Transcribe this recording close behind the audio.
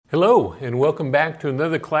Hello, and welcome back to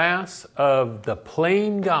another class of the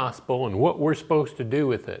plain gospel and what we're supposed to do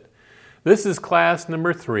with it. This is class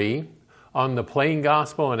number 3 on the plain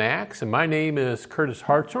gospel in Acts, and my name is Curtis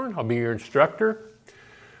Hartshorn. I'll be your instructor.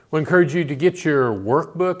 We'll encourage you to get your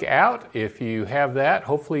workbook out if you have that.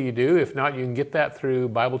 Hopefully you do. If not, you can get that through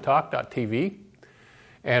BibleTalk.tv.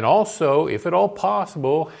 And also, if at all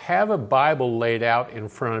possible, have a Bible laid out in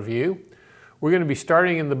front of you. We're going to be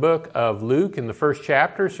starting in the book of Luke in the first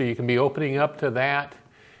chapter, so you can be opening up to that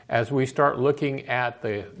as we start looking at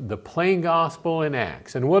the plain gospel in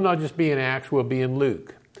Acts. And we'll not just be in Acts, we'll be in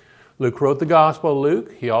Luke. Luke wrote the Gospel of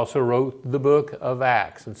Luke. He also wrote the book of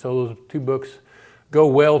Acts. And so those two books go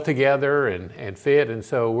well together and fit. And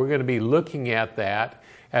so we're going to be looking at that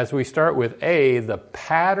as we start with the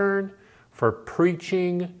pattern for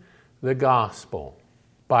preaching the gospel.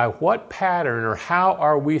 By what pattern or how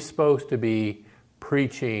are we supposed to be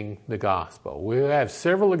preaching the gospel? We have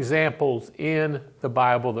several examples in the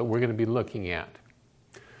Bible that we're going to be looking at.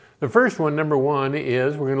 The first one, number 1,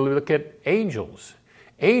 is we're going to look at angels.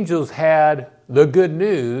 Angels had the good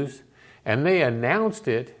news and they announced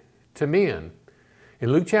it to men.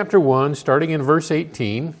 In Luke chapter 1, starting in verse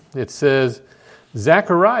 18, it says,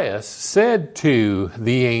 Zacharias said to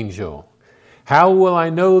the angel, "How will I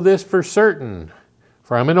know this for certain?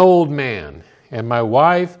 For I'm an old man, and my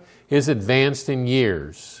wife is advanced in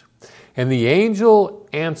years." And the angel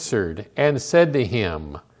answered and said to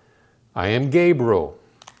him, "I am Gabriel,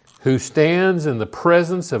 who stands in the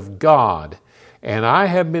presence of God, and I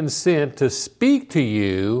have been sent to speak to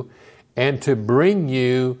you and to bring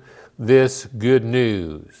you this good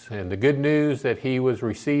news." And the good news that he was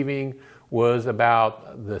receiving was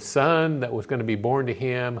about the son that was going to be born to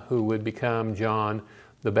him who would become John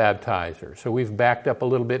the Baptizer. So we've backed up a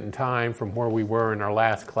little bit in time from where we were in our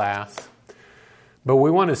last class. But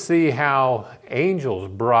we want to see how angels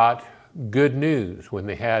brought good news. When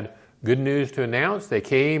they had good news to announce, they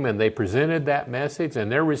came and they presented that message,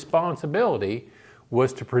 and their responsibility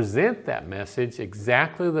was to present that message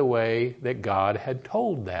exactly the way that God had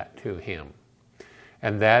told that to him.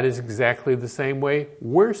 And that is exactly the same way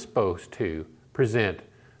we're supposed to present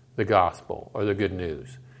the gospel or the good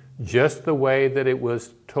news. Just the way that it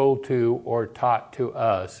was told to or taught to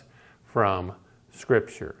us from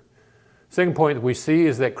Scripture. Second point that we see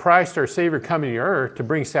is that Christ our Savior coming to earth to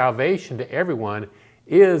bring salvation to everyone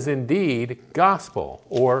is indeed gospel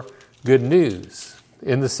or good news.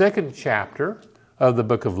 In the second chapter of the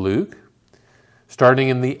book of Luke, starting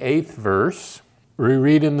in the 8th verse, we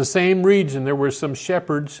read, "In the same region there were some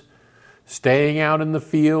shepherds staying out in the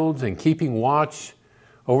fields and keeping watch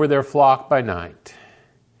over their flock by night.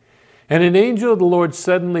 And an angel of the Lord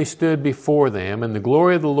suddenly stood before them, and the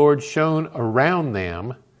glory of the Lord shone around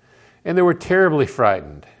them, and they were terribly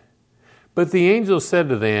frightened. But the angel said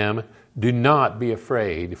to them, 'Do not be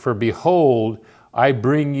afraid, for behold, I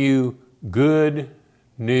bring you good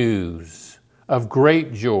news of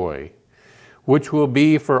great joy, which will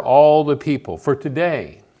be for all the people. For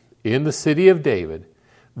today, in the city of David,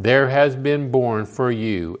 there has been born for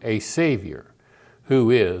you a Savior,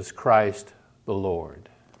 who is Christ the Lord.'"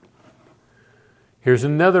 Here's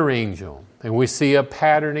another angel, and we see a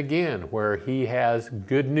pattern again where he has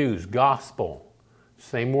good news, gospel,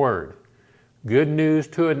 same word, good news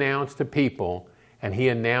to announce to people, and he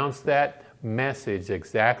announced that message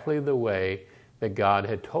exactly the way that God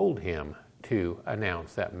had told him to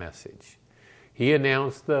announce that message. He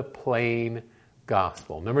announced the plain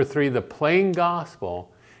gospel. Number 3, the plain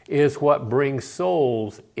gospel is what brings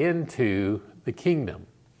souls into the kingdom.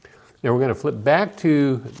 Now we're going to flip back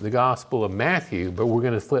to the Gospel of Matthew, but we're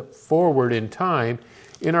going to flip forward in time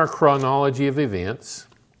in our chronology of events.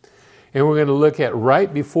 And we're going to look at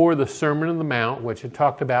right before the Sermon on the Mount, which I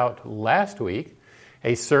talked about last week,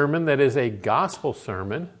 a sermon that is a gospel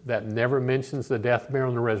sermon that never mentions the death, burial,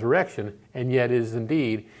 and the resurrection, and yet is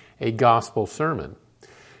indeed a gospel sermon.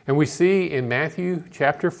 And we see in Matthew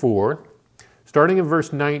chapter 4, starting in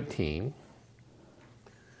verse 19,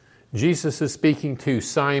 Jesus is speaking to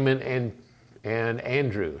Simon and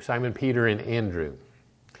Andrew, Simon Peter and Andrew.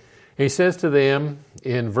 He says to them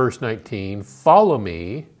in verse 19, "Follow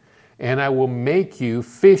me, and I will make you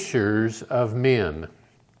fishers of men."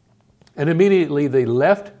 And immediately they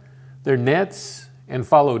left their nets and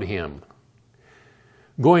followed him.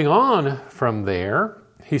 Going on from there,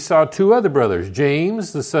 he saw 2 other brothers,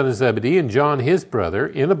 James, the son of Zebedee, and John, his brother,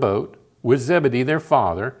 in a boat with Zebedee, their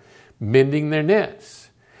father, mending their nets.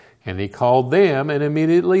 And he called them, and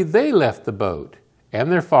immediately they left the boat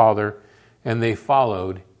and their father, and they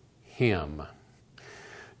followed him.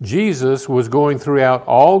 Jesus was going throughout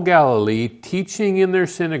all Galilee, teaching in their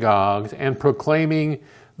synagogues and proclaiming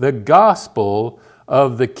the gospel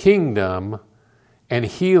of the kingdom and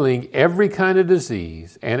healing every kind of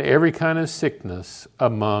disease and every kind of sickness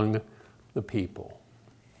among the people.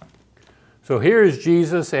 So here is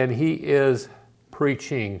Jesus, and he is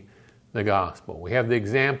preaching the gospel. We have the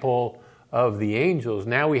example of the angels.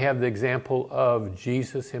 Now we have the example of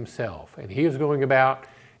Jesus himself, and he is going about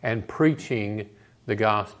and preaching the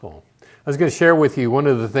gospel. I was going to share with you one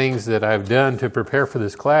of the things that I've done to prepare for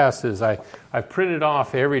this class is I've printed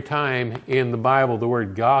off every time in the Bible the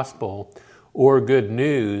word gospel or good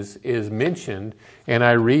news is mentioned, and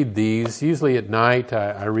I read these. Usually at night,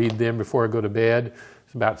 I read them before I go to bed.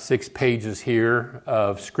 It's about 6 pages here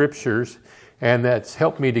of scriptures, and that's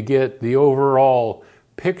helped me to get the overall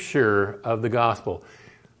picture of the gospel.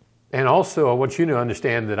 And also, I want you to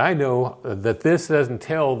understand that I know that this doesn't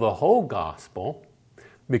tell the whole gospel,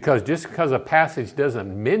 because just because a passage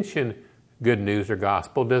doesn't mention good news or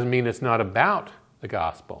gospel doesn't mean it's not about the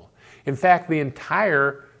gospel. In fact, the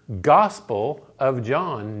entire Gospel of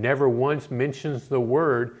John never once mentions the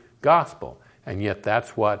word gospel, and yet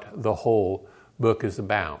that's what the whole book is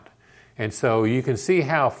about. And so you can see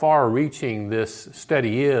how far-reaching this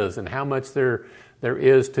study is and how much there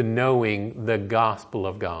is to knowing the gospel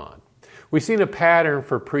of God. We've seen a pattern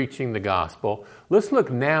for preaching the gospel. Let's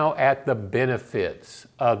look now at the benefits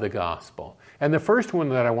of the gospel. And the first one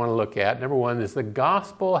that I want to look at, number one, is the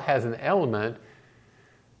gospel has an element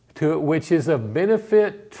to it which is a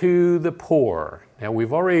benefit to the poor. Now,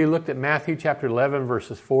 we've already looked at Matthew chapter 11,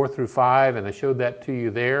 verses 4 through 5, and I showed that to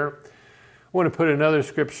you there. I want to put another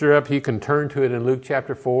scripture up. You can turn to it in Luke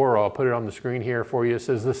chapter 4, or I'll put it on the screen here for you. It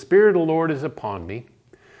says, "The Spirit of the Lord is upon me,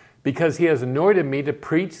 because he has anointed me to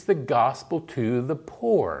preach the gospel to the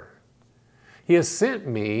poor. He has sent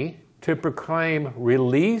me to proclaim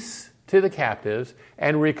release to the captives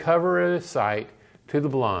and recovery of sight to the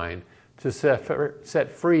blind, to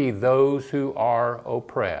set free those who are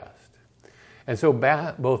oppressed." And so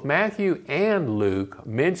both Matthew and Luke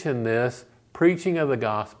mention this preaching of the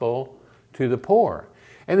gospel to the poor.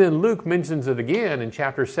 And then Luke mentions it again in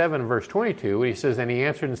chapter 7, verse 22, when he says, "And he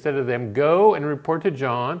answered instead of them, 'Go and report to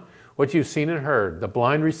John what you've seen and heard. The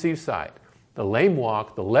blind receive sight, the lame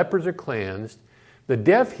walk, the lepers are cleansed, the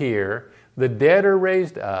deaf hear, the dead are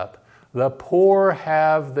raised up, the poor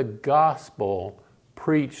have the gospel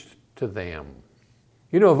preached to them.'"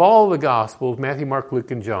 You know, of all the Gospels, Matthew, Mark, Luke,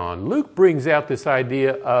 and John, Luke brings out this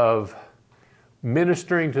idea of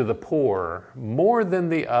ministering to the poor more than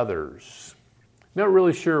the others. Not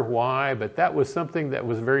really sure why, but that was something that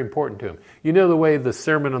was very important to him. You know the way the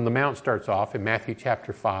Sermon on the Mount starts off in Matthew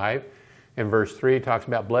chapter 5 and verse 3, it talks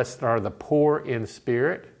about blessed are the poor in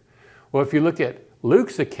spirit. Well, if you look at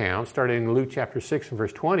Luke's account, starting in Luke chapter 6 and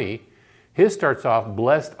verse 20, his starts off,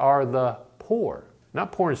 blessed are the poor,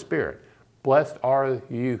 not poor in spirit. Blessed are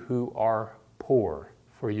you who are poor,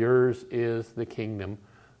 for yours is the kingdom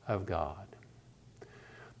of God.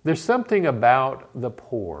 There's something about the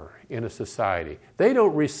poor in a society. They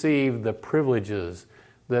don't receive the privileges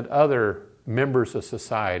that other members of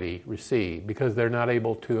society receive because they're not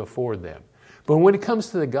able to afford them. But when it comes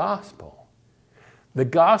to the gospel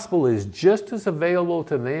is just as available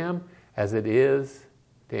to them as it is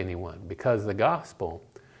to anyone, because the gospel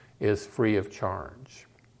is free of charge.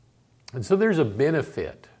 And so there's a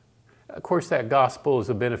benefit. Of course, that gospel is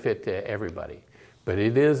a benefit to everybody, but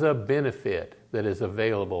it is a benefit that is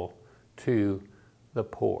available to the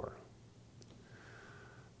poor.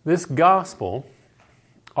 This gospel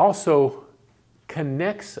also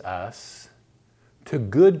connects us to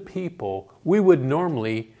good people we would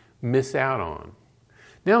normally miss out on.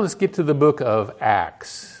 Now let's get to the book of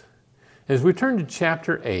Acts. As we turn to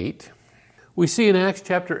chapter 8, we see in Acts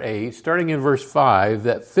chapter 8, starting in verse 5,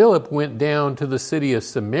 that Philip went down to the city of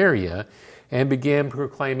Samaria and began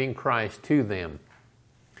proclaiming Christ to them.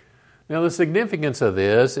 Now, the significance of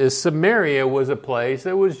this is Samaria was a place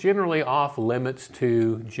that was generally off limits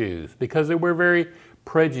to Jews because they were very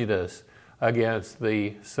prejudiced against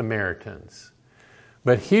the Samaritans.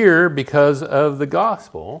 But here, because of the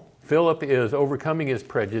gospel, Philip is overcoming his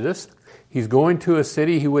prejudice. He's going to a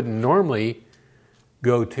city he wouldn't normally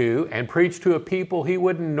go to and preach to a people he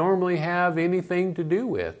wouldn't normally have anything to do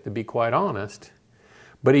with, to be quite honest.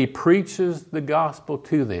 But he preaches the gospel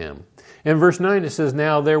to them. In verse 9 it says,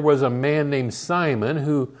 "Now there was a man named Simon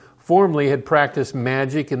who formerly had practiced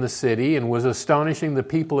magic in the city and was astonishing the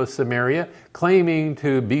people of Samaria, claiming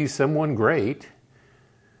to be someone great.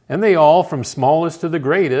 And they all, from smallest to the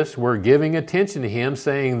greatest, were giving attention to him,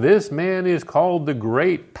 saying, 'This man is called the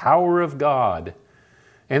great power of God.'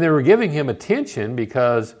 And they were giving him attention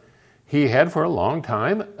because he had for a long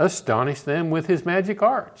time astonished them with his magic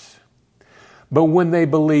arts. But when they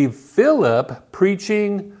believed Philip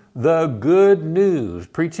preaching the good news,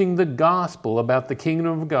 preaching the gospel about the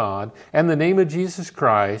kingdom of God and the name of Jesus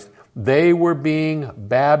Christ, they were being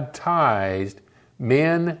baptized,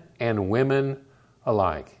 men and women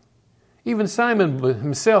alike. Even Simon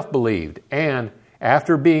himself believed, and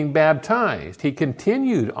after being baptized, he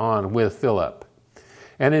continued on with Philip.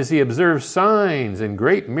 And as he observed signs and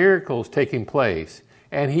great miracles taking place,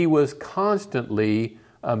 and he was constantly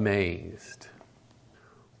amazed.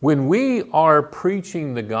 When we are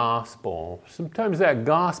preaching the gospel, sometimes that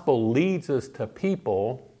gospel leads us to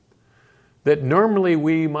people that normally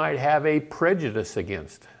we might have a prejudice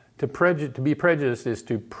against. To be prejudiced is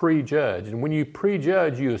to prejudge. And when you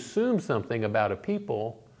prejudge, you assume something about a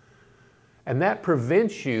people, and that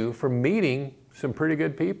prevents you from meeting some pretty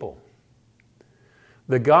good people.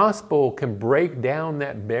 The gospel can break down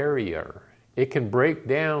that barrier. It can break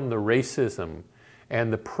down the racism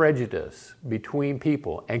and the prejudice between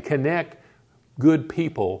people and connect good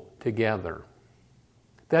people together.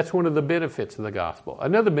 That's one of the benefits of the gospel.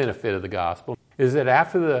 Another benefit of the gospel is that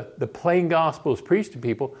after the plain gospel is preached to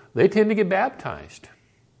people, they tend to get baptized.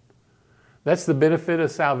 That's the benefit of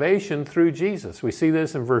salvation through Jesus. We see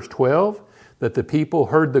this in verse 12, that the people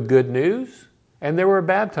heard the good news and they were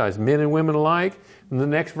baptized, men and women alike. In the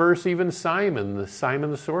next verse, even Simon the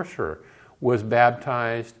sorcerer, was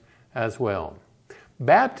baptized as well.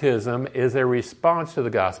 Baptism is a response to the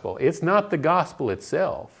gospel. It's not the gospel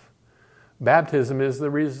itself. Baptism is the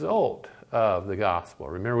result of the gospel.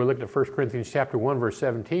 Remember, we looked at 1 Corinthians chapter 1, verse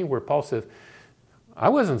 17, where Paul says, I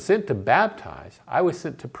wasn't sent to baptize. I was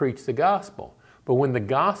sent to preach the gospel. But when the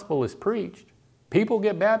gospel is preached, people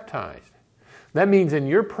get baptized. That means in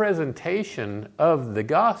your presentation of the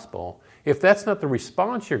gospel, if that's not the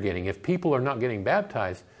response you're getting, if people are not getting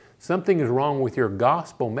baptized, something is wrong with your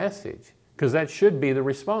gospel message. Because that should be the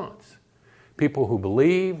response. People who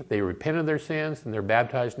believe, they repent of their sins, and they're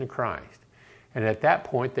baptized into Christ. And at that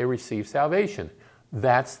point, they receive salvation.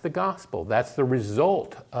 That's the gospel. That's the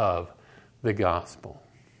result of the gospel.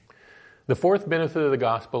 The fourth benefit of the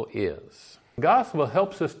gospel is the gospel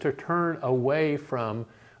helps us to turn away from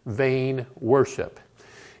vain worship.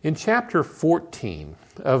 In chapter 14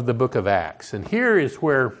 of the book of Acts, and here is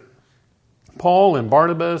where Paul and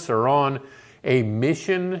Barnabas are on a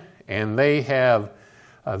mission, and they have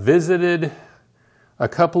visited a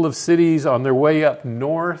couple of cities on their way up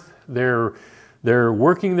north. They're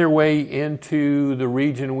working their way into the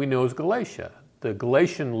region we know as Galatia. The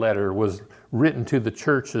Galatian letter was written to the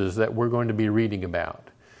churches that we're going to be reading about.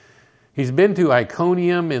 He's been to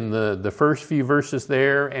Iconium in the first few verses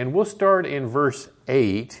there, and we'll start in verse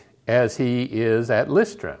 8 as he is at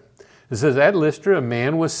Lystra. It says, at Lystra a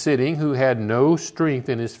man was sitting who had no strength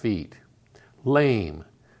in his feet, lame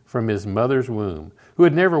from his mother's womb, who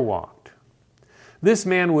had never walked. This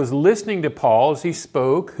man was listening to Paul as he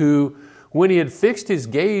spoke, who, when he had fixed his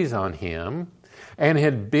gaze on him and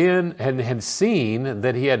had seen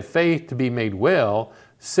that he had faith to be made well,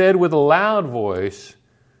 said with a loud voice,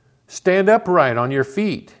 stand upright on your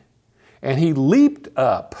feet. And he leaped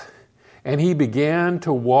up and he began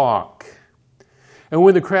to walk. And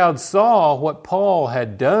when the crowd saw what Paul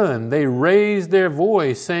had done, they raised their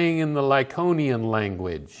voice, saying in the Lycaonian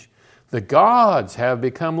language, the gods have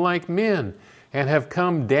become like men and have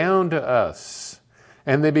come down to us.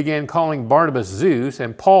 And they began calling Barnabas Zeus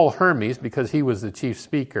and Paul Hermes, because he was the chief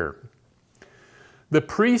speaker. The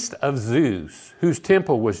priest of Zeus, whose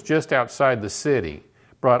temple was just outside the city,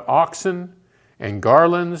 brought oxen and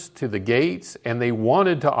garlands to the gates, and they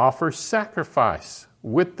wanted to offer sacrifice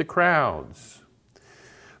with the crowds.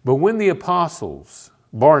 But when the apostles,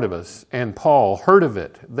 Barnabas and Paul, heard of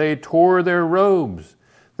it, they tore their robes.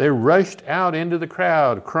 They rushed out into the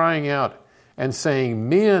crowd, crying out and saying,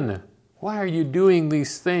 men, why are you doing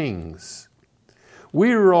these things?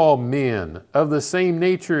 We are all men of the same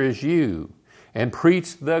nature as you, and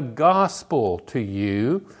preach the gospel to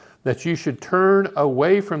you, that you should turn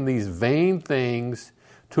away from these vain things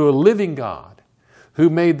to a living God, who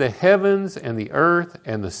made the heavens and the earth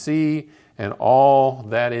and the sea and all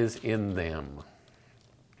that is in them.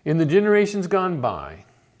 In the generations gone by,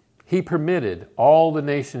 he permitted all the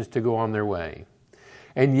nations to go on their way.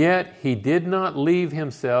 And yet he did not leave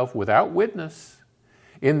himself without witness,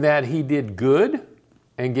 in that he did good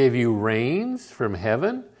and gave you rains from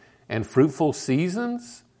heaven and fruitful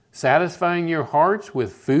seasons, satisfying your hearts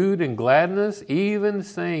with food and gladness, even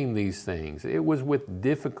saying these things. It was with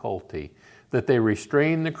difficulty that they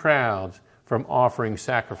restrained the crowds from offering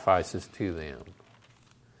sacrifices to them.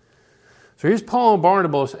 So here's Paul and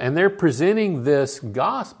Barnabas, and they're presenting this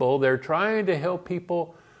gospel. They're trying to help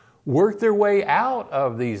people work their way out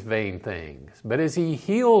of these vain things. But as he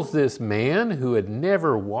heals this man who had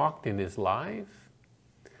never walked in his life,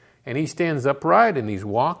 and he stands upright and he's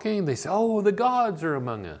walking, they say, oh, the gods are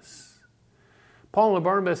among us. Paul and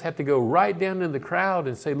Barnabas have to go right down in the crowd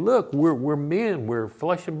and say, look, we're men, we're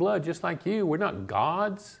flesh and blood just like you. We're not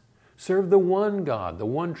gods. Serve the one God, the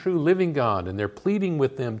one true living God. And they're pleading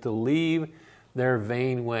with them to leave their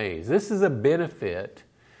vain ways. This is a benefit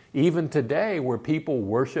even today where people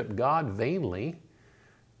worship God vainly.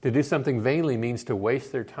 To do something vainly means to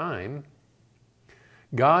waste their time.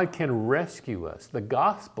 God can rescue us. The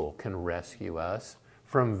gospel can rescue us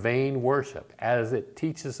from vain worship as it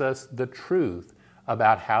teaches us the truth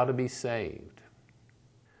about how to be saved.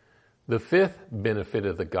 The fifth benefit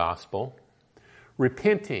of the gospel,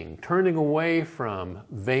 repenting, turning away from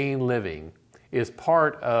vain living, is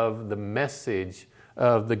part of the message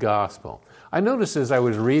of the gospel. I noticed as I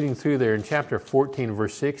was reading through there in chapter 14,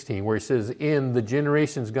 verse 16, where it says, in the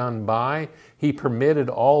generations gone by, he permitted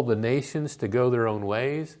all the nations to go their own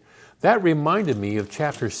ways. That reminded me of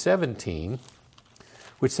chapter 17,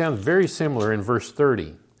 which sounds very similar in verse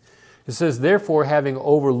 30. It says, therefore, having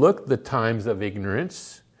overlooked the times of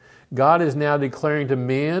ignorance, God is now declaring to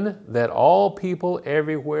men that all people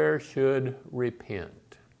everywhere should repent.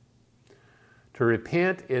 To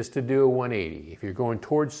repent is to do a 180. If you're going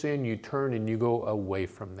towards sin, you turn and you go away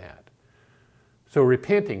from that. So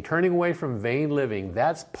repenting, turning away from vain living,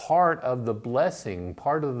 that's part of the blessing,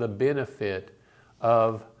 part of the benefit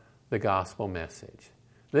of the gospel message.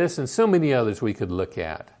 This and so many others we could look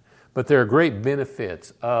at, but there are great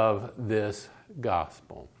benefits of this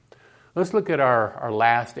gospel. Let's look at our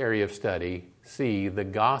last area of study, C, the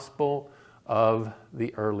gospel of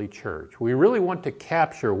the early church. We really want to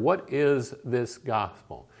capture what is this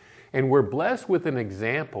gospel. And we're blessed with an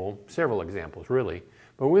example, several examples really,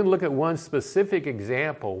 but we're going to look at one specific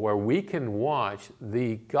example where we can watch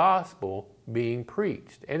the gospel being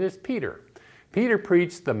preached. And it's Peter. Peter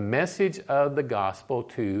preached the message of the gospel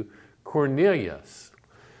to Cornelius.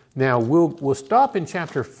 Now we'll stop in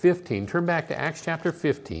chapter 15, turn back to Acts chapter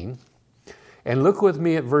 15, and look with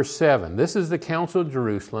me at verse 7. This is the Council of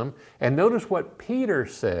Jerusalem. And notice what Peter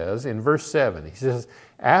says in verse 7. He says,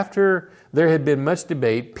 after there had been much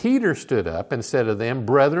debate, Peter stood up and said to them,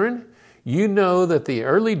 brethren, you know that the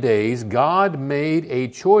early days God made a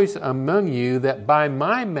choice among you that by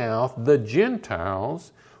my mouth the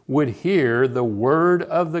Gentiles would hear the word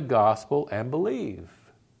of the gospel and believe.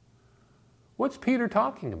 What's Peter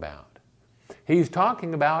talking about? He's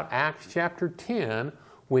talking about Acts chapter 10,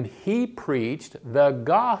 when he preached the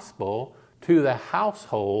gospel to the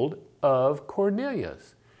household of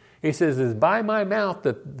Cornelius. He says, it's by my mouth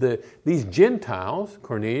that these Gentiles,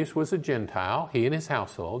 Cornelius was a Gentile, he and his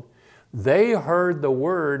household, they heard the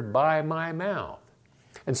word by my mouth.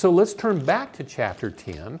 And so let's turn back to chapter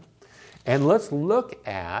 10, and let's look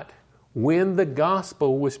at when the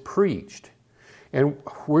gospel was preached. And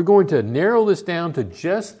we're going to narrow this down to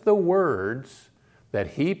just the words that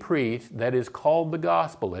he preached that is called the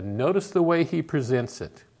gospel. And notice the way he presents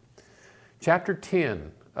it. Chapter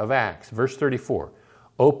 10 of Acts, verse 34.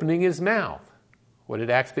 Opening his mouth. What did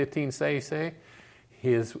Acts 15 say?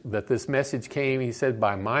 That this message came, he said,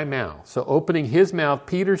 by my mouth. So opening his mouth,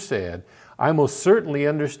 Peter said, I most certainly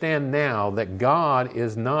understand now that God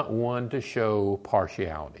is not one to show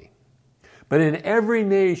partiality. But in every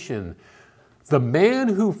nation, the man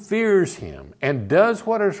who fears him and does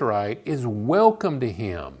what is right is welcome to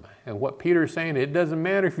him. And what Peter's saying, it doesn't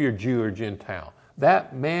matter if you're Jew or Gentile.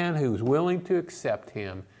 That man who's willing to accept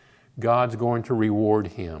him, God's going to reward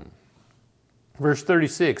him. Verse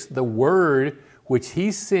 36, the word which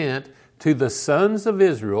he sent to the sons of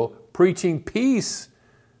Israel, preaching peace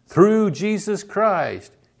through Jesus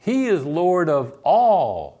Christ. He is Lord of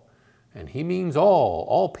all, and he means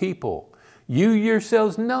all people. You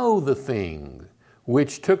yourselves know the things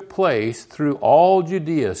which took place through all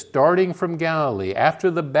Judea, starting from Galilee,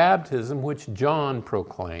 after the baptism which John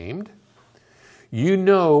proclaimed. You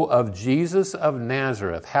know of Jesus of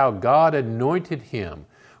Nazareth, how God anointed him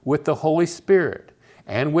with the Holy Spirit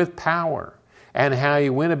and with power, and how he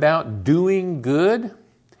went about doing good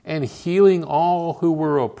and healing all who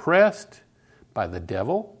were oppressed by the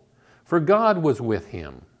devil, for God was with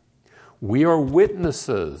him. We are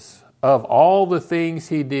witnesses of all the things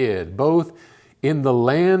he did, both in the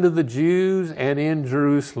land of the Jews and in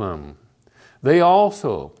Jerusalem. They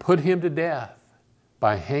also put him to death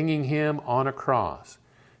by hanging him on a cross.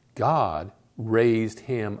 God raised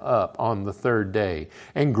him up on the third day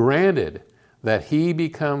and granted that he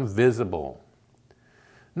become visible,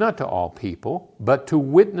 not to all people, but to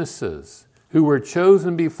witnesses who were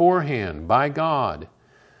chosen beforehand by God,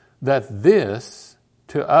 that this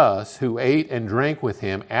to us who ate and drank with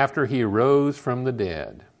him after he rose from the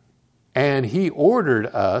dead. And he ordered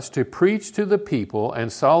us to preach to the people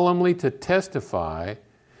and solemnly to testify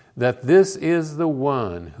that this is the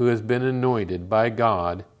one who has been anointed by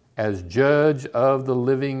God as judge of the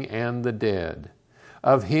living and the dead.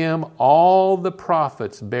 Of him all the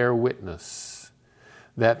prophets bear witness,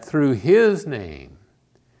 that through his name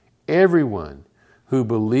everyone who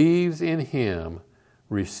believes in him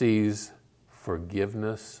receives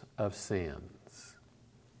forgiveness of sins.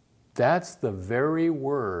 That's the very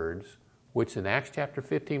words which in Acts chapter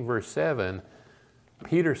 15 verse 7,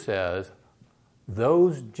 Peter says,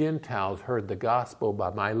 those Gentiles heard the gospel by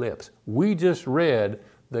my lips. We just read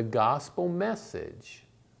the gospel message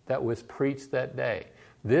that was preached that day.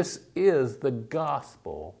 This is the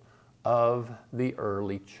gospel of the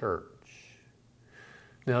early church.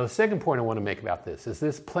 Now, the second point I want to make about this is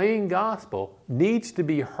this plain gospel needs to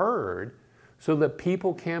be heard so that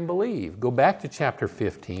people can believe. Go back to chapter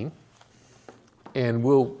 15, and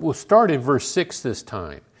we'll start in verse 6 this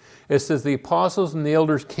time. It says, the apostles and the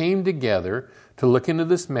elders came together to look into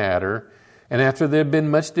this matter, and after there had been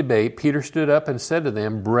much debate, Peter stood up and said to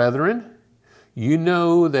them, brethren, you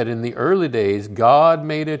know that in the early days God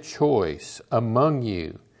made a choice among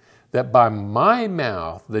you that by my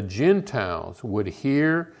mouth the Gentiles would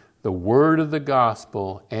hear the word of the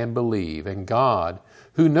gospel and believe. And God,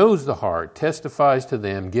 who knows the heart, testifies to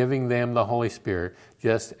them, giving them the Holy Spirit,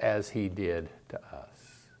 just as he did to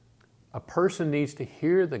us. A person needs to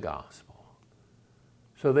hear the gospel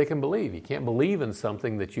so they can believe. You can't believe in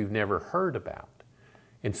something that you've never heard about.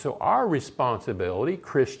 And so our responsibility,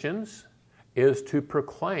 Christians, is to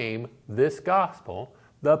proclaim this gospel,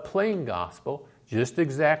 the plain gospel, just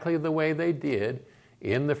exactly the way they did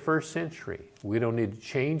in the first century. We don't need to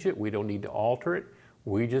change it. We don't need to alter it.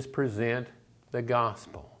 We just present the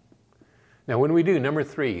gospel. Now, when we do, number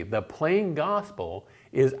 3, the plain gospel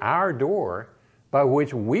is our door by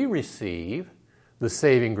which we receive the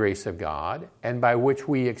saving grace of God and by which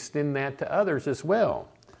we extend that to others as well.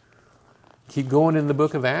 Keep going in the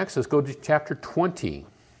book of Acts. Let's go to chapter 20.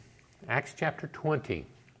 Acts chapter 20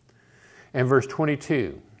 and verse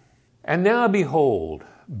 22. And now behold,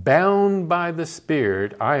 bound by the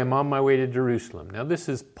Spirit, I am on my way to Jerusalem. Now this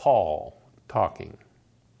is Paul talking.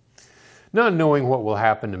 Not knowing what will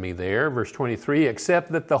happen to me there, verse 23,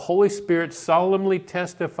 except that the Holy Spirit solemnly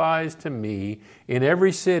testifies to me in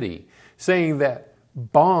every city, saying that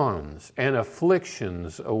bonds and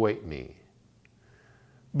afflictions await me.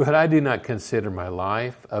 But I do not consider my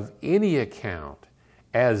life of any account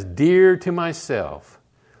as dear to myself,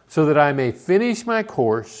 so that I may finish my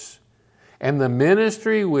course and the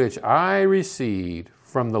ministry which I received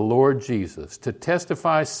from the Lord Jesus, to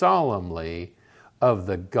testify solemnly of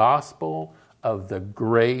the gospel of the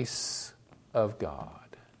grace of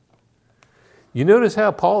God. You notice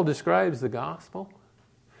how Paul describes the gospel?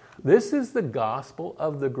 This is the gospel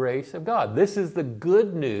of the grace of God. This is the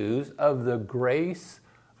good news of the grace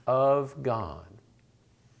of God.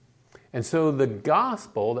 And so the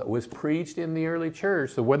gospel that was preached in the early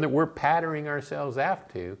church, the one that we're patterning ourselves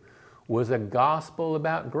after, was a gospel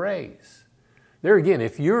about grace. There again,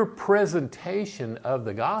 if your presentation of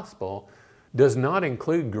the gospel does not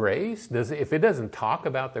include grace, if it doesn't talk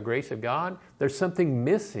about the grace of God, there's something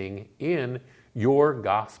missing in your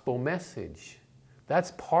gospel message.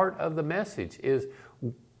 That's part of the message, is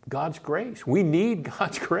God's grace. We need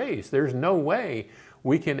God's grace. There's no way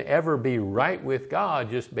we can ever be right with God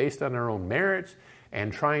just based on our own merits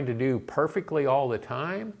and trying to do perfectly all the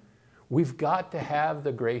time. We've got to have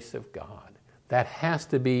the grace of God. That has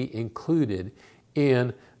to be included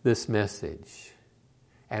in this message.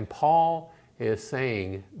 And Paul is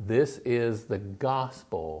saying this is the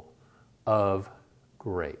gospel of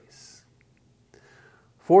grace.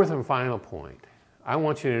 Fourth and final point, I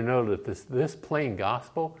want you to know that this plain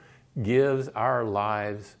gospel gives our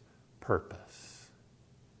lives purpose.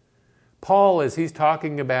 Paul, as he's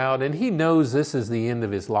talking about, and he knows this is the end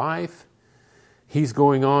of his life, he's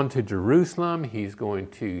going on to Jerusalem. He's going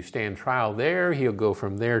to stand trial there. He'll go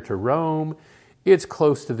from there to Rome. It's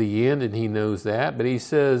close to the end, and he knows that. But he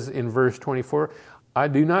says in verse 24, I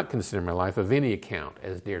do not consider my life of any account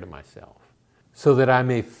as dear to myself, so that I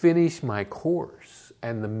may finish my course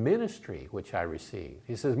and the ministry which I received.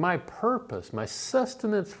 He says, my purpose, my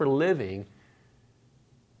sustenance for living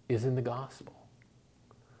is in the gospel.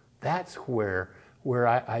 That's where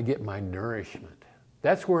I get my nourishment.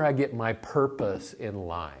 That's where I get my purpose in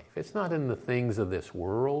life. It's not in the things of this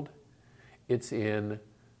world. It's in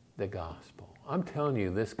the gospel. I'm telling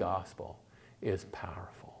you, this gospel is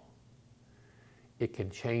powerful. It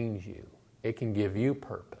can change you. It can give you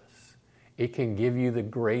purpose. It can give you the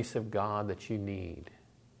grace of God that you need.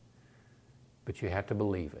 But you have to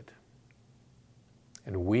believe it.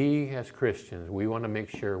 And we as Christians, we want to make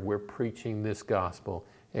sure we're preaching this gospel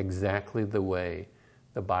exactly the way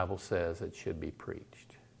the Bible says it should be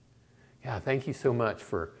preached. Yeah, thank you so much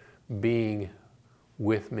for being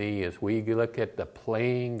with me as we look at the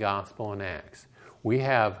plain gospel in Acts. We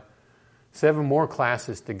have 7 more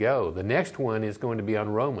classes to go. The next one is going to be on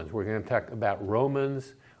Romans. We're going to talk about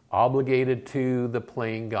Romans obligated to the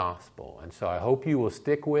plain gospel. And so I hope you will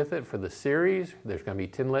stick with it for the series. There's going to be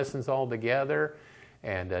 10 lessons altogether.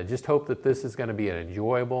 And just hope that this is going to be an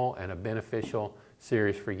enjoyable and a beneficial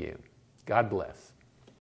series for you. God bless.